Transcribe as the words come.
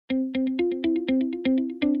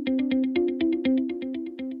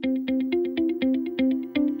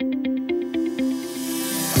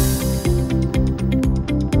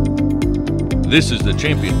This is the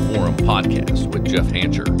Champion Forum podcast with Jeff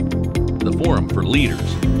Hancher, the forum for leaders,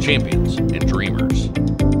 champions, and dreamers.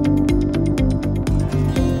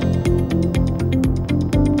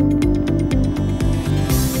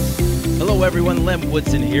 Hello everyone, Lem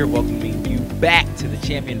Woodson here, welcoming you back to the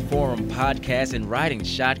Champion Forum podcast, and riding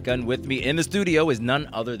shotgun with me in the studio is none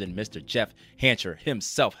other than Mr. Jeff Hancher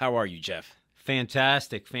himself. How are you, Jeff?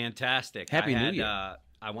 Fantastic. Happy New Year.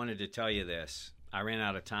 I wanted to tell you this. I ran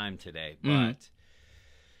out of time today, but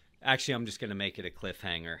actually I'm just going to make it a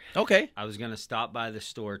cliffhanger. Okay. I was going to stop by the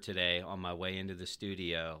store today on my way into the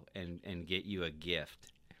studio and get you a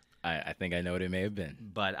gift. I think I know what it may have been.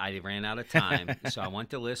 But I ran out of time, so I want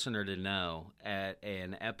the listener to know at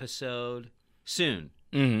an episode soon,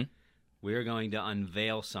 we're going to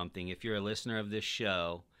unveil something. If you're a listener of this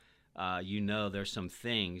show, you know there's some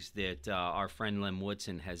things that our friend Lem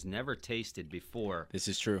Woodson has never tasted before. This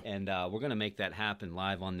is true. And we're going to make that happen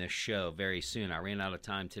live on this show very soon. I ran out of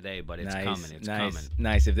time today, but it's coming. It's coming.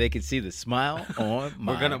 Nice. If they could see the smile on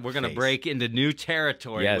my We're gonna face. break into new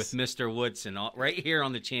territory Yes. with Mr. Woodson right here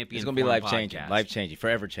on the Champion It's going to be Forum life-changing, podcast.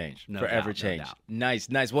 forever change, No forever doubt, no change. doubt.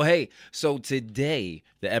 Nice. Well, hey, so today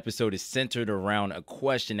the episode is centered around a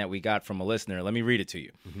question that we got from a listener. Let me read it to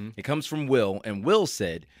you. It comes from Will, and Will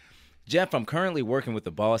said, Jeff, I'm currently working with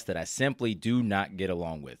a boss that I simply do not get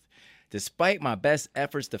along with. Despite my best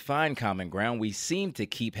efforts to find common ground, we seem to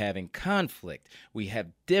keep having conflict. We have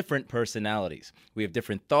different personalities. We have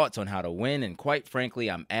different thoughts on how to win, and quite frankly,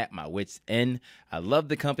 I'm at my wit's end. I love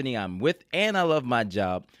the company I'm with, and I love my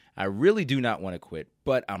job. I really do not want to quit,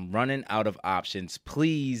 but I'm running out of options.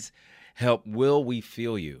 Please help. Will, we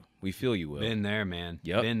feel you. We feel you, Will. Been there, man.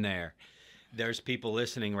 Yep. Been there. There's people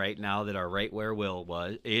listening right now that are right where Will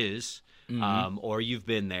is, or you've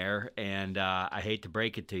been there, and I hate to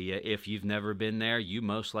break it to you. If you've never been there, you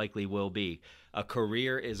most likely will be. A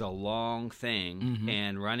career is a long thing,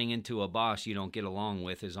 and running into a boss you don't get along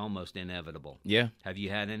with is almost inevitable. Yeah. Have you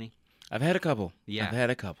had any? I've had a couple. Yeah. I've had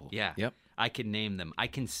a couple. Yeah. Yep. I can name them. I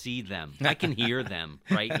can see them. I can hear them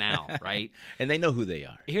right now, right? And they know who they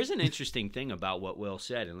are. Here's an interesting thing about what Will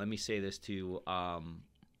said, and let me say this to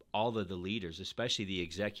all of the leaders, especially the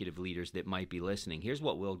executive leaders that might be listening. Here's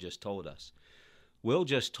what Will just told us. Will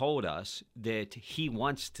just told us that he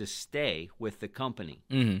wants to stay with the company.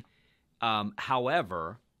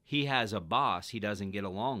 However, he has a boss he doesn't get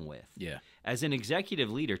along with. Yeah. As an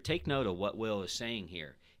executive leader, take note of what Will is saying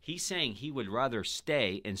here. He's saying he would rather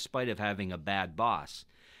stay in spite of having a bad boss.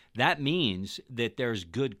 That means that there's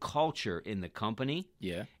good culture in the company.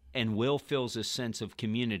 Yeah. And Will feels a sense of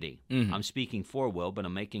community. I'm speaking for Will, but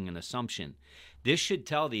I'm making an assumption. This should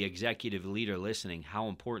tell the executive leader listening how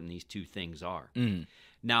important these two things are.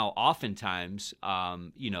 Now, oftentimes,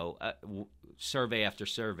 survey after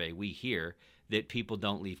survey, we hear that people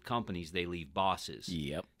don't leave companies, they leave bosses.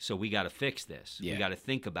 Yep. So we got to fix this. Yeah. We got to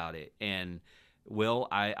think about it. And, Will,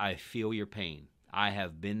 I feel your pain. I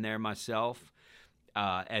have been there myself.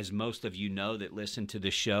 As most of you know that listen to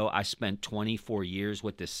the show, I spent 24 years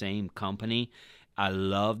with the same company. I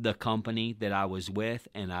loved the company that I was with,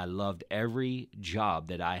 and I loved every job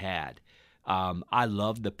that I had. I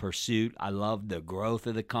loved the pursuit. I loved the growth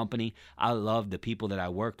of the company. I loved the people that I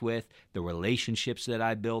worked with, the relationships that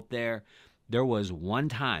I built there. There was one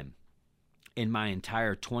time in my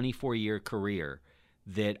entire 24-year career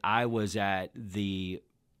that I was at the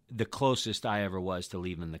closest I ever was to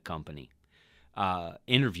leaving the company.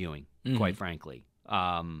 Interviewing, quite frankly.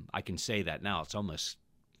 I can say that now. It's almost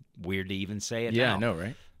weird to even say it now. Yeah, I know,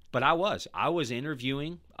 right? But I was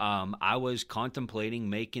interviewing. I was contemplating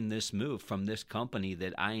making this move from this company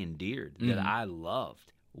that I endeared, that I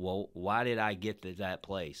loved. Well, why did I get to that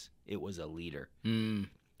place? It was a leader.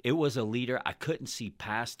 It was a leader. I couldn't see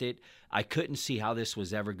past it. I couldn't see how this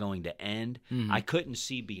was ever going to end. I couldn't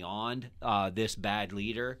see beyond this bad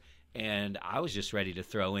leader, and I was just ready to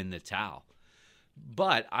throw in the towel.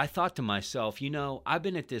 But I thought to myself, I've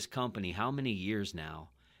been at this company how many years now,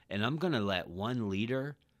 and I'm going to let one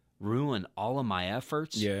leader ruin all of my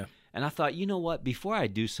efforts? Yeah. And I thought, you know what? Before I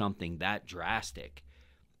do something that drastic,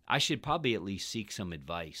 I should probably at least seek some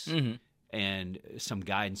advice and some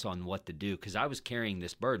guidance on what to do, because I was carrying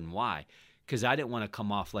this burden. Why? Because I didn't want to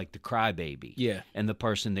come off like the crybaby and the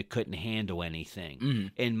person that couldn't handle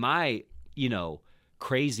anything. In my,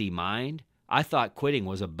 crazy mind, I thought quitting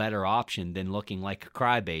was a better option than looking like a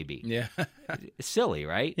crybaby. Yeah. It's silly,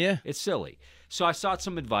 right? Yeah. It's silly. So I sought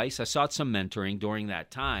some advice. I sought some mentoring during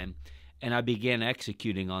that time, and I began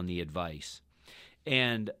executing on the advice.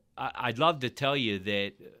 And I'd love to tell you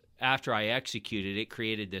that after I executed, it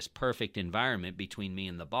created this perfect environment between me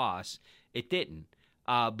and the boss. It didn't.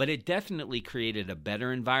 But it definitely created a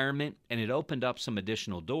better environment, and it opened up some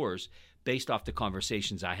additional doors based off the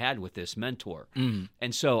conversations I had with this mentor.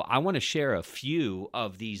 And so I want to share a few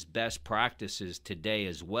of these best practices today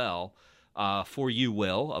as well. For you,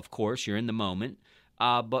 Will, of course, you're in the moment.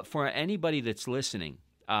 But for anybody that's listening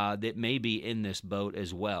that may be in this boat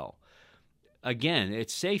as well, again,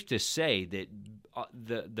 it's safe to say that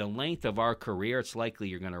the length of our career, it's likely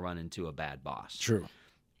you're going to run into a bad boss. True.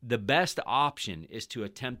 The best option is to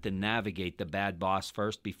attempt to navigate the bad boss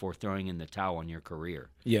first before throwing in the towel on your career.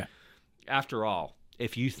 Yeah. After all,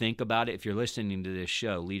 if you think about it, if you're listening to this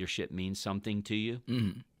show, leadership means something to you.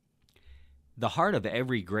 The heart of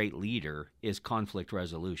every great leader is conflict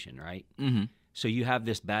resolution, right? So you have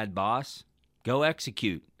this bad boss, go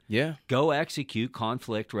execute. Yeah. Go execute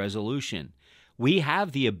conflict resolution. We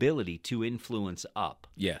have the ability to influence up.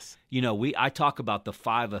 Yes. I talk about the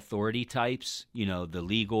 5 authority types, the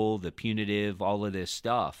legal, the punitive, all of this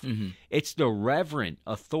stuff. It's the reverent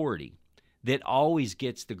authority that always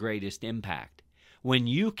gets the greatest impact. When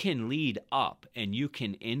you can lead up and you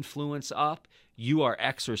can influence up, you are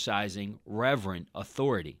exercising reverent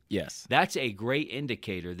authority. Yes. That's a great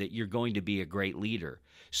indicator that you're going to be a great leader.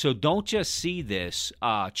 So don't just see this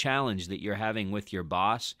challenge that you're having with your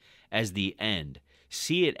boss as the end.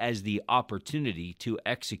 See it as the opportunity to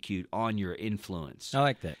execute on your influence. I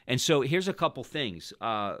like that. And so here's a couple things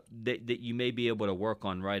that you may be able to work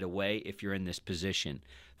on right away if you're in this position.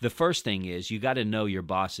 The first thing is you got to know your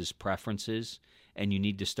boss's preferences, and you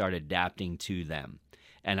need to start adapting to them.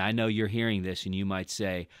 And I know you're hearing this, and you might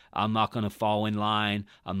say, I'm not going to fall in line.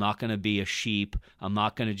 I'm not going to be a sheep. I'm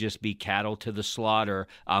not going to just be cattle to the slaughter.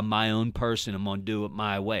 I'm my own person. I'm going to do it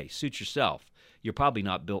my way. Suit yourself. You're probably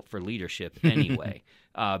not built for leadership anyway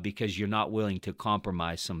because you're not willing to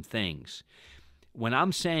compromise some things. When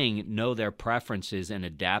I'm saying know their preferences and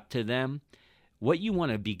adapt to them, what you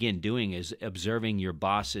want to begin doing is observing your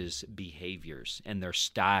boss's behaviors and their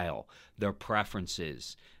style, their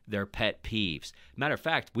preferences, their pet peeves. Matter of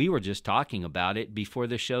fact, we were just talking about it before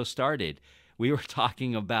the show started. We were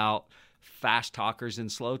talking about fast talkers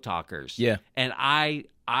and slow talkers. Yeah. And I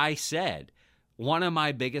said, one of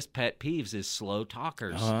my biggest pet peeves is slow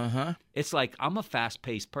talkers. It's like I'm a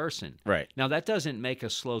fast-paced person. Right. Now, that doesn't make a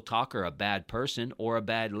slow talker a bad person or a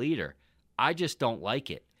bad leader. I just don't like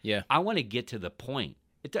it. Yeah. I want to get to the point.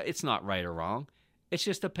 It's not right or wrong. It's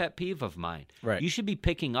just a pet peeve of mine. Right. You should be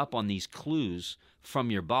picking up on these clues from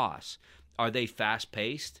your boss. Are they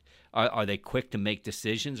fast-paced? Are they quick to make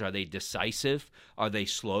decisions? Are they decisive? Are they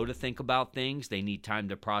slow to think about things? They need time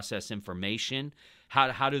to process information.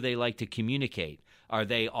 How do they like to communicate? Are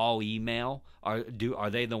they all email? Are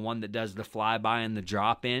they the one that does the flyby and the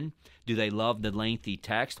drop-in? Do they love the lengthy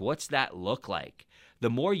text? What's that look like? The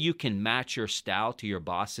more you can match your style to your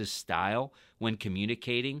boss's style when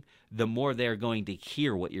communicating, the more they're going to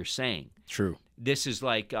hear what you're saying. True. This is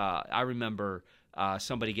like, I remember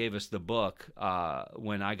somebody gave us the book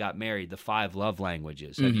when I got married, The 5 Love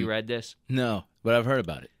Languages. Have you read this? No, but I've heard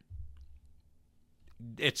about it.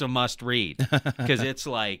 It's a must read because it's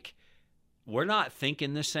like, we're not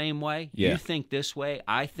thinking the same way. Yeah. You think this way.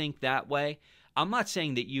 I think that way. I'm not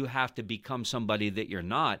saying that you have to become somebody that you're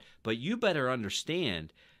not, but you better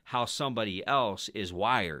understand how somebody else is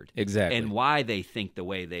wired. Exactly. And why they think the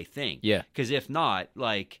way they think. Yeah. Because if not,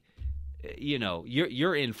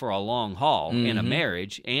 you're in for a long haul in a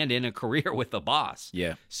marriage and in a career with a boss.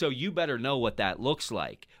 Yeah. So you better know what that looks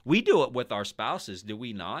like. We do it with our spouses, do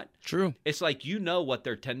we not? True. It's like you know what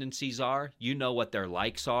their tendencies are. You know what their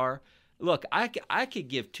likes are. Look, I could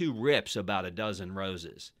give 2 rips about a dozen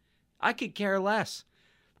roses. I could care less.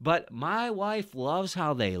 But my wife loves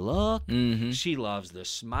how they look. She loves the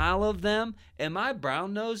smile of them. Am I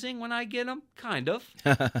brown-nosing when I get them? Kind of.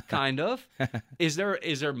 Kind of. Is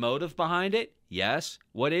there motive behind it? Yes.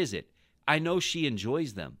 What is it? I know she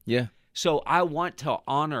enjoys them. Yeah. So I want to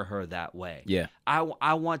honor her that way. Yeah.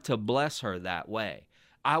 I want to bless her that way.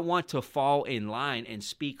 I want to fall in line and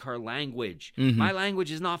speak her language. My language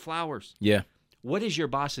is not flowers. Yeah. What is your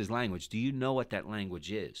boss's language? Do you know what that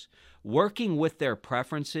language is? Working with their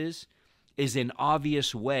preferences is an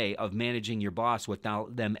obvious way of managing your boss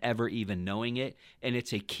without them ever even knowing it, and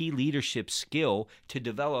it's a key leadership skill to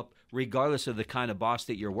develop regardless of the kind of boss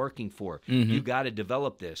that you're working for. You got to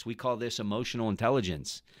develop this. We call this emotional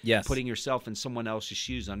intelligence. Yes. Putting yourself in someone else's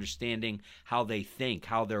shoes, understanding how they think,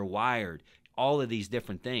 how they're wired, all of these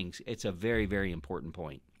different things. It's a very, very important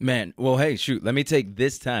point. Man, well, hey, shoot, let me take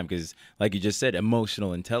this time because, like you just said,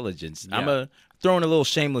 emotional intelligence. Yeah. I'm throwing a little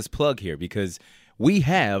shameless plug here because we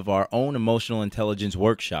have our own emotional intelligence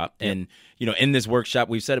workshop. And, in this workshop,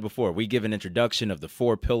 we've said it before, we give an introduction of the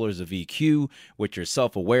 4 pillars of EQ, which are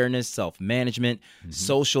self-awareness, self-management,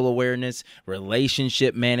 social awareness,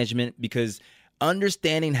 relationship management, because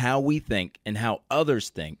understanding how we think and how others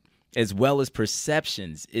think, as well as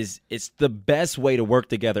perceptions, it's the best way to work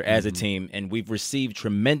together as a team. And we've received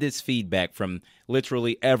tremendous feedback from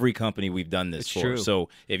literally every company we've done this for. True. So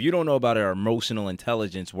if you don't know about our emotional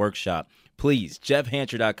intelligence workshop, please,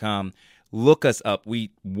 jeffhancher.com, look us up.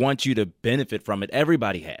 We want you to benefit from it.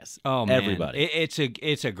 Everybody has. Oh, man. Everybody.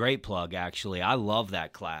 It's a great plug, actually. I love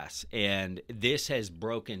that class. And this has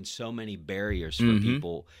broken so many barriers for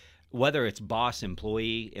people. Whether it's boss,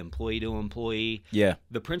 employee, employee to employee,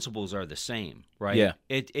 the principles are the same, right? Yeah.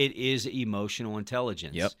 It is emotional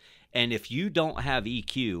intelligence. Yep. And if you don't have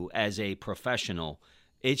EQ as a professional,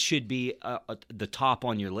 it should be the top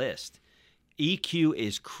on your list. EQ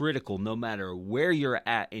is critical no matter where you're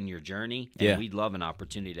at in your journey, and we'd love an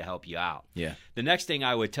opportunity to help you out. Yeah. The next thing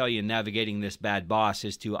I would tell you in navigating this bad boss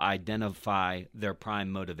is to identify their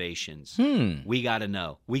prime motivations. We got to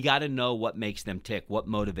know. We got to know what makes them tick, what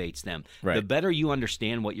motivates them. Right. The better you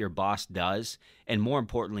understand what your boss does, and more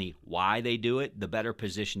importantly, why they do it, the better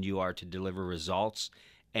positioned you are to deliver results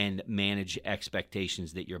and manage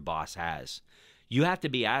expectations that your boss has. You have to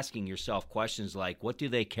be asking yourself questions like, what do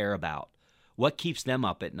they care about? What keeps them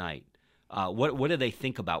up at night? What do they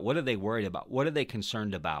think about? What are they worried about? What are they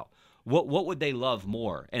concerned about? What would they love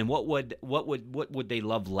more? And what would they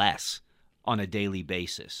love less on a daily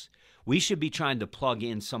basis? We should be trying to plug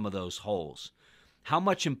in some of those holes. How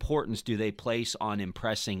much importance do they place on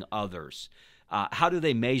impressing others? How do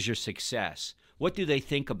they measure success? What do they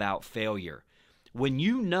think about failure? When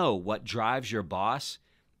you know what drives your boss,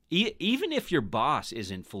 even if your boss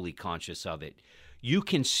isn't fully conscious of it, you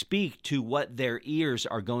can speak to what their ears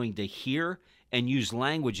are going to hear and use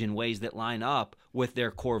language in ways that line up with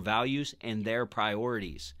their core values and their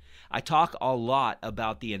priorities. I talk a lot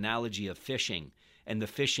about the analogy of fishing and the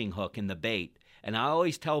fishing hook and the bait. And I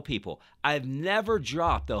always tell people, I've never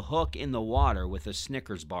dropped a hook in the water with a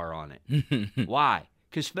Snickers bar on it. Why?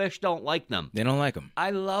 Because fish don't like them. They don't like them.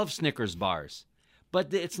 I love Snickers bars.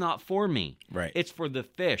 But it's not for me. Right. It's for the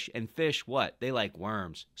fish. And fish, what? They like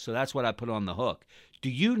worms. So that's what I put on the hook. Do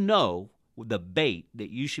you know the bait that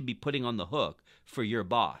you should be putting on the hook for your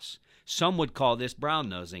boss? Some would call this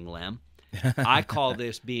brown-nosing, Lem. I call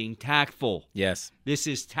this being tactful. Yes. This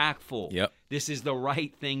is tactful. Yep. This is the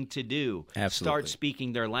right thing to do. Absolutely. Start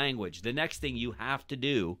speaking their language. The next thing you have to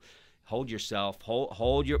do, hold yourself, put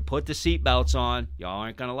the seatbelts on. Y'all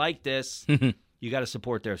aren't going to like this. You got to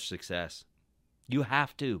support their success. You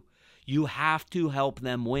have to. You have to help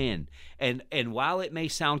them win. And while it may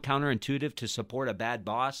sound counterintuitive to support a bad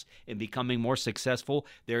boss in becoming more successful,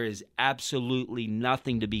 there is absolutely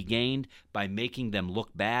nothing to be gained by making them look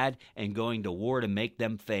bad and going to war to make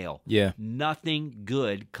them fail. Yeah. Nothing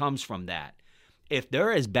good comes from that. If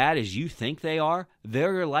they're as bad as you think they are,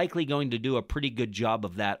 they're likely going to do a pretty good job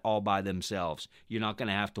of that all by themselves. You're not going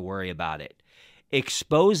to have to worry about it.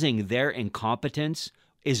 Exposing their incompetence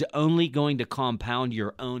is only going to compound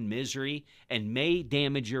your own misery and may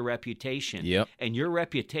damage your reputation. Yep. And your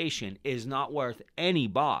reputation is not worth any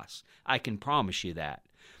boss. I can promise you that.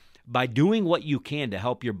 By doing what you can to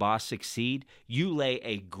help your boss succeed, you lay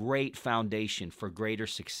a great foundation for greater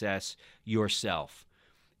success yourself.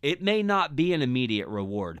 It may not be an immediate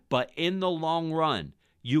reward, but in the long run,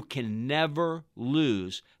 you can never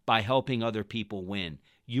lose by helping other people win.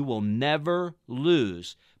 You will never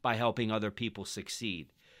lose by helping other people succeed.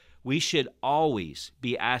 We should always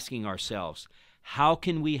be asking ourselves, how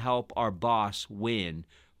can we help our boss win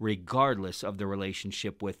regardless of the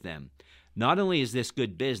relationship with them? Not only is this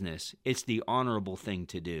good business, it's the honorable thing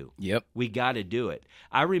to do. Yep. We got to do it.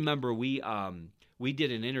 I remember we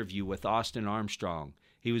did an interview with Austin Armstrong.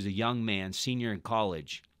 He was a young man, senior in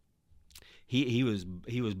college. He was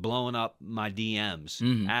blowing up my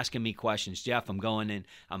DMs, asking me questions. Jeff, I'm going in.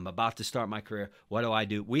 I'm about to start my career. What do I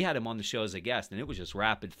do? We had him on the show as a guest, and it was just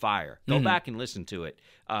rapid fire. Go back and listen to it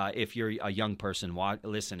if you're a young person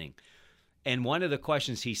listening. And one of the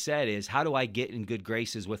questions he said is, how do I get in good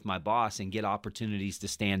graces with my boss and get opportunities to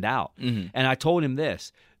stand out? And I told him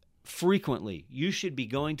this. Frequently, you should be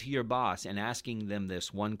going to your boss and asking them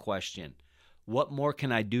this one question. What more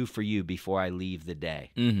can I do for you before I leave the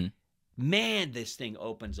day? Man, this thing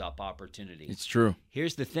opens up opportunity. It's true.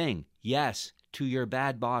 Here's the thing. Yes, to your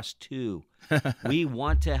bad boss too. We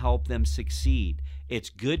want to help them succeed. It's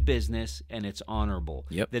good business and it's honorable.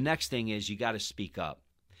 Yep. The next thing is you got to speak up.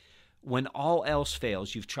 When all else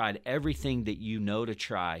fails, you've tried everything that you know to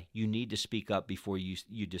try, you need to speak up before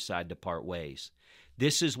you decide to part ways.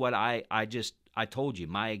 This is what I told you,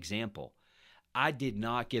 my example. I did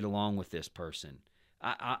not get along with this person.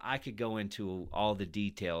 I could go into all the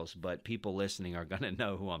details, but people listening are going to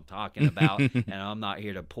know who I'm talking about, and I'm not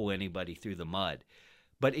here to pull anybody through the mud.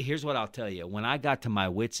 But here's what I'll tell you. When I got to my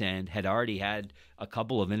wit's end, had already had a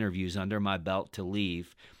couple of interviews under my belt to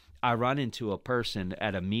leave, I run into a person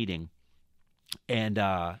at a meeting, and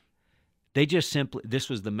they just simply, this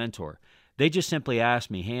was the mentor, they just simply asked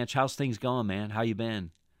me, Hanch, how's things going, man? How you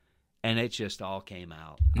been? And it just all came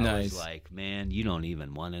out. I Nice. was like, man, you don't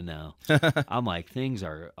even want to know. I'm like, things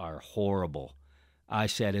are horrible. I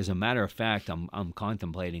said, as a matter of fact, I'm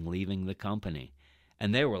contemplating leaving the company.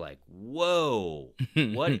 And they were like, whoa,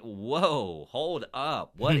 whoa, hold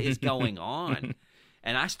up. What is going on?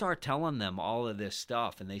 And I start telling them all of this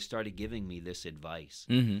stuff, and they started giving me this advice.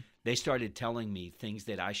 Mm-hmm. They started telling me things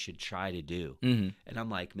that I should try to do. Mm-hmm. And I'm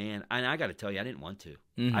like, man, and I got to tell you, I didn't want to.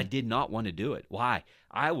 Mm-hmm. I did not want to do it. Why?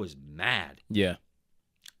 I was mad. Yeah.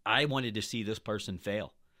 I wanted to see this person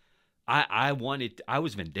fail. I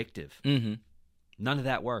was vindictive. Mm-hmm. None of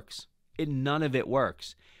that works. None of it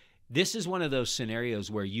works. This is one of those scenarios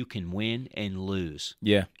where you can win and lose.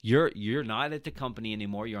 Yeah. You're not at the company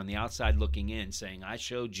anymore. You're on the outside looking in saying, I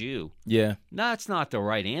showed you. Yeah. No, that's not the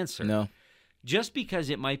right answer. No. Just because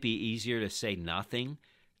it might be easier to say nothing,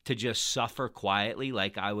 to just suffer quietly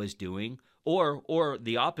like I was doing, or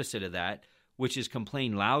the opposite of that, which is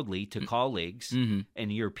complain loudly to colleagues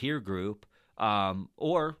and your peer group,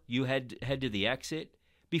 or you head to the exit.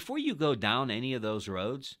 Before you go down any of those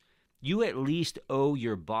roads, you at least owe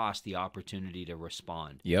your boss the opportunity to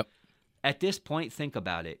respond. Yep. At this point, think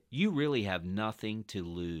about it. You really have nothing to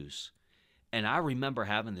lose. And I remember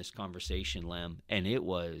having this conversation, Lem, and it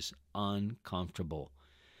was uncomfortable.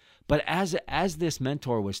 But as this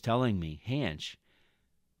mentor was telling me, Hanch,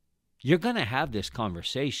 you're going to have this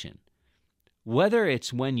conversation. Whether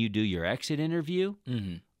it's when you do your exit interview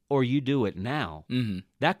or you do it now,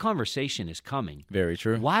 that conversation is coming. Very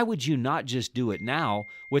true. Why would you not just do it now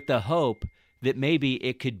with the hope that maybe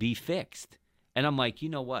it could be fixed? And I'm like, you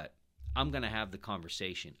know what? I'm going to have the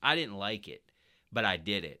conversation. I didn't like it, but I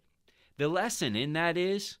did it. The lesson in that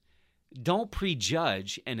is don't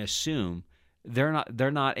prejudge and assume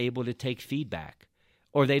they're not able to take feedback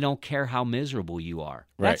or they don't care how miserable you are.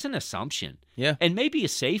 Right. That's an assumption. Yeah. And maybe a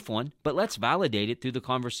safe one, but let's validate it through the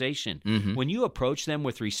conversation. When you approach them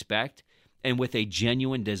with respect and with a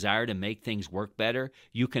genuine desire to make things work better,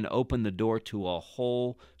 you can open the door to a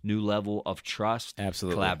whole new level of trust,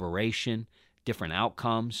 Absolutely. collaboration, different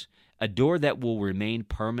outcomes, a door that will remain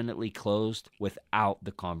permanently closed without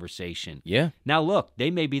the conversation. Yeah. Now, look,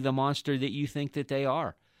 they may be the monster that you think that they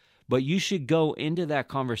are, but you should go into that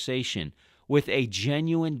conversation with a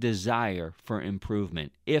genuine desire for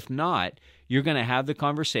improvement. If not, you're going to have the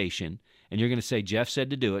conversation, and you're going to say, Jeff said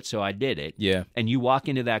to do it, so I did it. Yeah. And you walk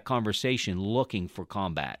into that conversation looking for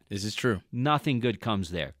combat. This is true. Nothing good comes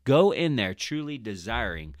there. Go in there truly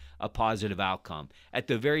desiring a positive outcome. At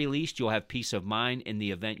the very least, you'll have peace of mind in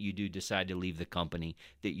the event you do decide to leave the company,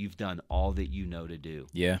 that you've done all that you know to do.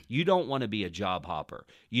 Yeah. You don't want to be a job hopper.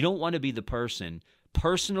 You don't want to be the person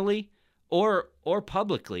personally or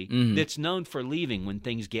publicly that's known for leaving when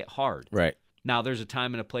things get hard. Right. Now, there's a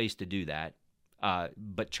time and a place to do that,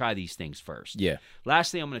 but try these things first. Yeah.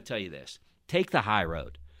 Lastly, I'm going to tell you this. Take the high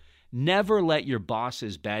road. Never let your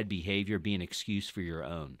boss's bad behavior be an excuse for your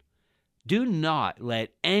own. Do not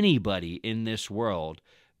let anybody in this world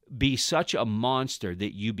be such a monster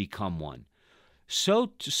that you become one.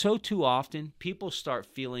 So too often, people start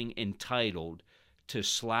feeling entitled to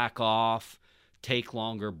slack off, take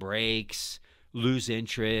longer breaks, lose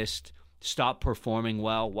interest, stop performing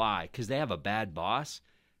well. Why? Because they have a bad boss?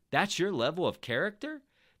 That's your level of character?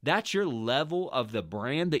 That's your level of the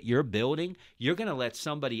brand that you're building? You're going to let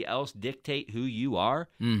somebody else dictate who you are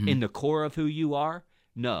in the core of who you are?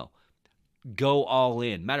 No. Go all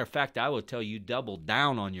in. Matter of fact, I will tell you, double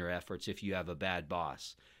down on your efforts if you have a bad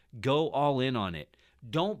boss. Go all in on it.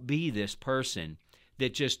 Don't be this person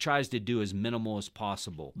that just tries to do as minimal as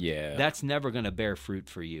possible. Yeah. That's never going to bear fruit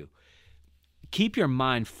for you. Keep your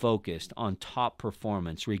mind focused on top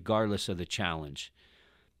performance regardless of the challenge.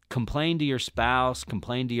 Complain to your spouse,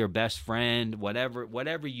 complain to your best friend,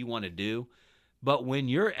 whatever you want to do. But when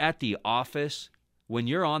you're at the office, when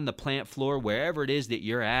you're on the plant floor, wherever it is that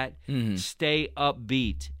you're at, stay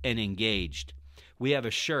upbeat and engaged. We have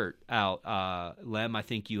a shirt out, Lem, I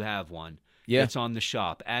think you have one. Yeah. It's on the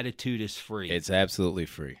shop. Attitude is free. It's absolutely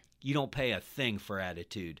free. You don't pay a thing for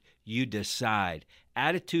attitude. You decide.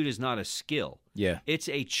 Attitude is not a skill. Yeah. It's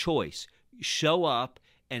a choice. Show up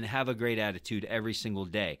and have a great attitude every single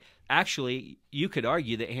day. Actually, you could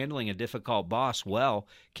argue that handling a difficult boss well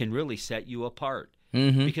can really set you apart.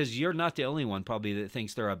 Because you're not the only one probably that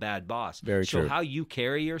thinks they're a bad boss. Very true. So how you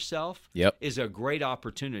carry yourself is a great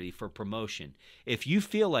opportunity for promotion. If you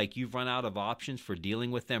feel like you've run out of options for dealing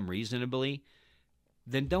with them reasonably,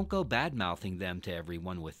 then don't go bad-mouthing them to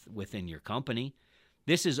everyone within your company.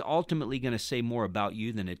 This is ultimately going to say more about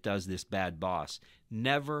you than it does this bad boss.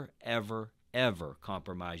 Never, ever, ever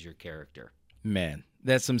compromise your character. Man,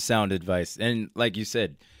 that's some sound advice. And like you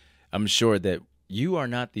said, I'm sure that you are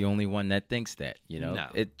not the only one that thinks that, No.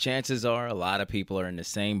 Chances are a lot of people are in the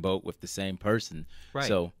same boat with the same person. Right.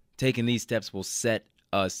 So taking these steps will set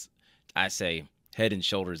us, I say, head and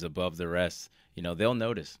shoulders above the rest. They'll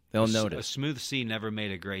notice. They'll notice. A smooth sea never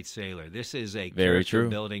made a great sailor. This is a Very character true.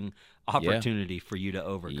 building opportunity for you to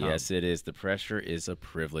overcome. Yes, it is. The pressure is a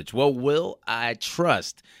privilege. Well, Will, I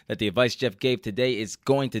trust that the advice Jeff gave today is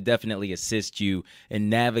going to definitely assist you in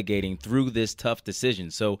navigating through this tough decision.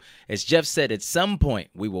 So, as Jeff said, at some point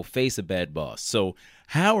we will face a bad boss. So,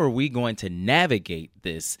 how are we going to navigate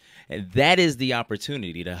this? And that is the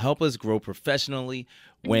opportunity to help us grow professionally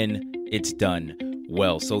when it's done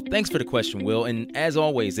well. So thanks for the question, Will. And as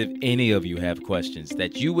always, if any of you have questions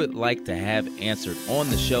that you would like to have answered on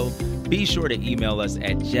the show, be sure to email us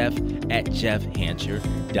at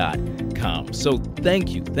jeff@jeffhancher.com. So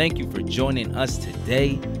thank you for joining us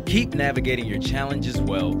today. Keep navigating your challenges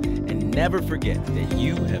well, and never forget that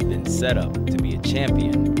you have been set up to be a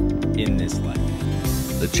champion in this life.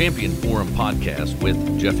 The Champion Forum Podcast with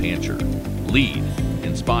Jeff Hancher. Lead,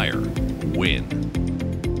 inspire, win.